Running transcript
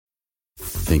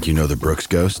Think you know the Brooks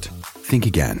Ghost? Think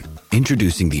again.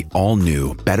 Introducing the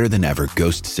all-new, better-than-ever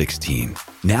Ghost 16.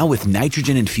 Now with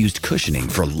nitrogen-infused cushioning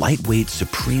for lightweight,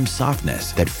 supreme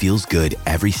softness that feels good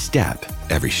every step,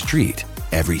 every street,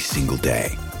 every single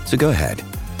day. So go ahead,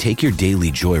 take your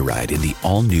daily joyride in the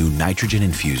all-new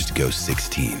nitrogen-infused Ghost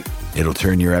 16. It'll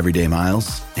turn your everyday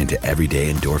miles into everyday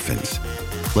endorphins.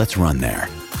 Let's run there.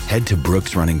 Head to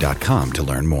brooksrunning.com to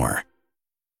learn more.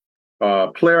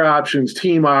 Player options,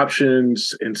 team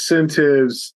options,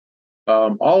 incentives,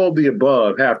 all of the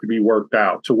above have to be worked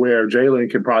out to where Jalen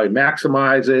can probably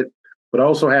maximize it, but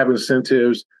also have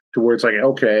incentives to where it's like,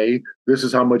 okay, this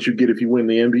is how much you get if you win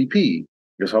the MVP.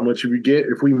 This is how much you get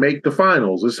if we make the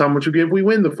finals. This is how much you get if we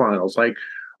win the finals. Like,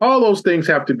 all those things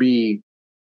have to be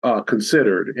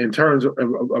considered in terms of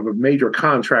a major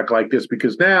contract like this,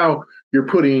 because now you're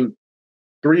putting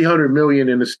 $300 million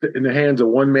in the hands of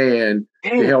one man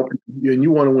to help, and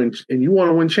you want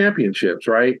to win championships,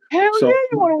 right? Hell yeah,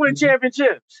 you want to win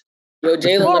championships. Yo,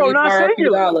 Jalen, Plural, not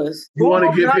singular. You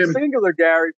want to give him singular,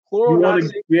 Gary. Plural, not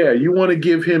singular. Yeah, you want to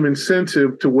give him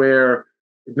incentive to where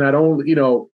not only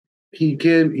he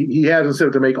has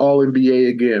incentive to make All NBA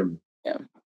again,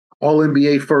 All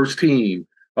NBA first team,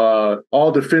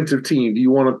 All defensive team. Do you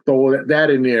want to throw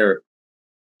that in there?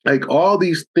 Like, all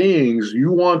these things,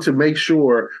 you want to make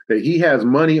sure that he has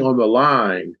money on the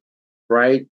line,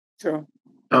 right? True.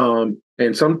 And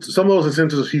some of those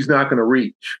incentives he's not going to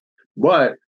reach.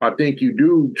 But I think you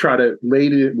do try to lay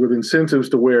it with incentives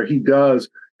to where he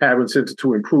does have incentive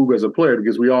to improve as a player,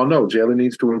 because we all know Jalen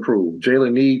needs to improve.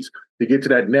 Jalen needs to get to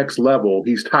that next level.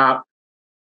 He's top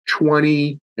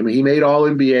 20. I mean, he made All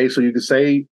NBA, so you could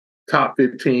say top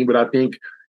 15, but I think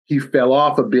he fell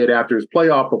off a bit after his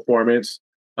playoff performance.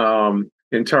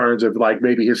 In terms of like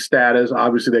maybe his status,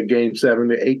 obviously that game 7,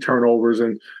 the 8 turnovers,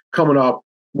 and coming off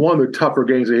one of the tougher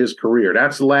games of his career.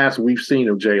 That's the last we've seen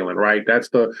of Jalen, right? That's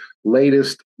the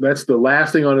latest. That's the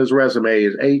last thing on his resume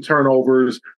is 8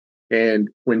 turnovers. And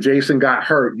when Jason got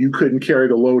hurt, you couldn't carry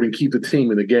the load and keep the team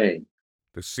in the game.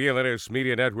 The CLNS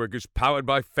Media Network is powered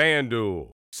by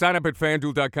FanDuel. Sign up at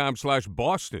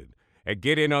FanDuel.com/Boston and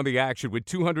get in on the action with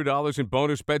 $200 in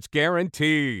bonus bets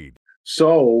guaranteed.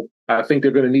 So I think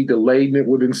they're going to need to laden it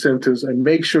with incentives and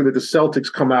make sure that the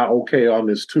Celtics come out okay on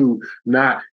this too.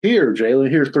 Not here, Jalen,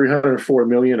 here's $304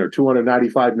 million or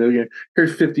 $295 million.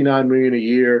 Here's $59 million a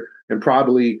year. And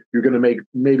probably you're going to make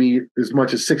maybe as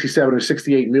much as $67 or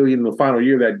 $68 million in the final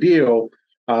year of that deal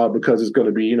because it's going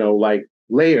to be, like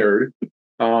layered.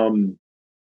 And,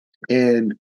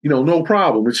 no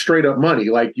problem. It's straight up money.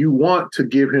 Like, you want to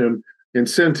give him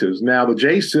incentives. Now, the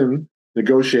Jason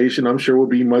negotiation, I'm sure, will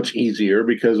be much easier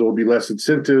because there will be less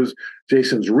incentives.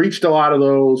 Jason's reached a lot of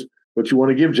those, but you want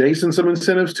to give Jason some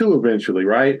incentives too eventually,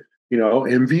 right?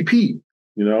 MVP,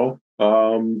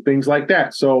 things like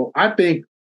that. So I think,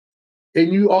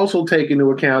 and you also take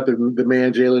into account the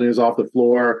man Jalen is off the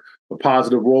floor, a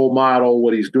positive role model,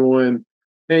 what he's doing,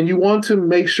 and you want to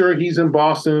make sure he's in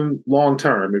Boston long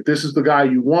term. If this is the guy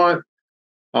you want,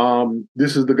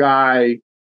 this is the guy,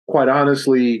 quite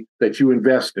honestly, that you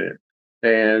invest in.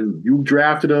 And you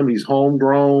drafted him. He's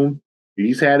homegrown.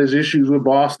 He's had his issues with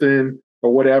Boston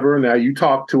or whatever. Now you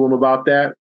talk to him about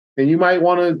that. And you might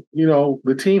want to,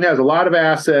 the team has a lot of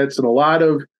assets and a lot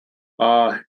of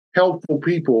helpful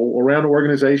people around the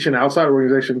organization, outside the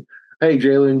organization. Hey,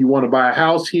 Jalen, you want to buy a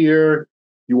house here?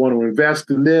 You want to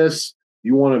invest in this?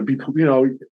 You want to be,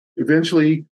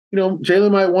 eventually,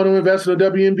 Jalen might want to invest in a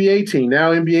WNBA team.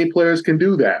 Now NBA players can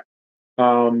do that.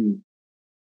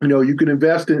 You can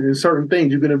invest in certain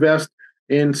things. You can invest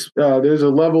in, there's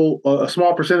a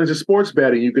small percentage of sports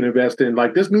betting you can invest in.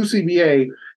 Like, this new CBA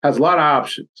has a lot of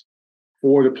options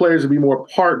for the players to be more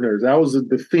partners. That was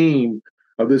the theme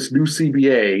of this new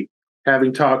CBA,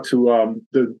 having talked to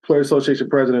the Players Association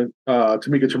president,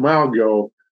 Tamika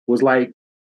Tremaglio, was like,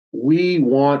 we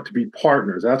want to be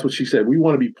partners. That's what she said. We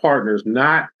want to be partners,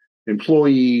 not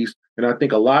employees. And I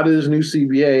think a lot of this new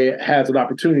CBA has an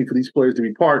opportunity for these players to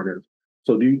be partners.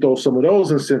 So do you throw some of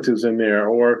those incentives in there?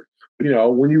 Or,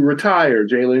 when you retire,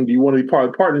 Jalen, do you want to be part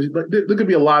of the partners? There could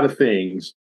be a lot of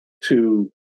things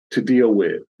to deal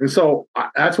with. And so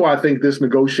that's why I think this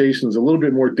negotiation is a little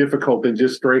bit more difficult than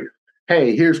just straight,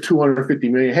 hey, here's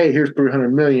 $250 million. Hey, here's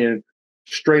 $300 million,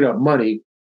 straight up money.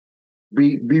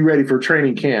 Be ready for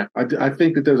training camp. I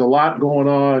think that there's a lot going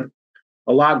on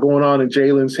in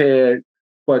Jalen's head.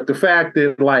 But the fact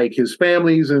that, like, his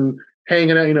family's and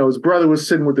hanging out, his brother was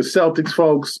sitting with the Celtics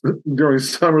folks during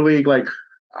Summer League. Like,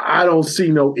 I don't see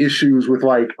no issues with,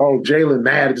 like, oh, Jalen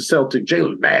mad at the Celtics.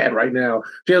 Jalen mad right now.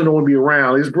 Jalen don't want to be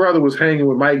around. His brother was hanging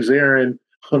with Mike Zarin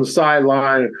on the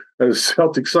sideline at a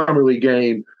Celtics Summer League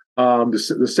game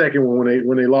The second one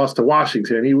when they lost to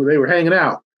Washington, they were hanging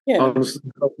out,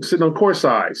 sitting on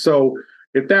courtside. So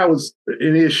if that was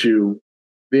an issue,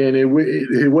 then it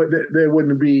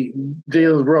wouldn't be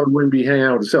Jalen's brother wouldn't be hanging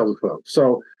out with the Celtics folks.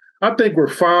 So I think we're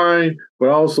fine, but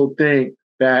I also think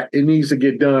that it needs to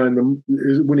get done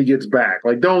when he gets back.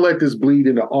 Like, don't let this bleed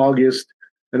into August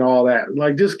and all that.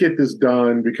 Like, just get this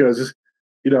done because,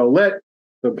 let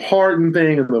the Harden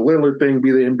thing and the Lillard thing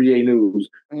be the NBA news.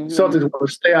 Mm-hmm. Celtics want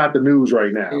to stay out the news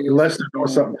right now, unless they're doing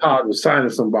something positive, signing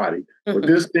somebody. But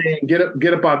this thing, get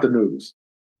up out the news.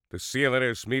 The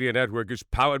CLNS Media Network is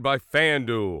powered by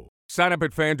FanDuel. Sign up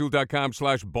at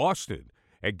FanDuel.com/Boston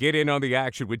and get in on the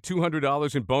action with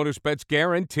 $200 in bonus bets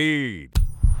guaranteed.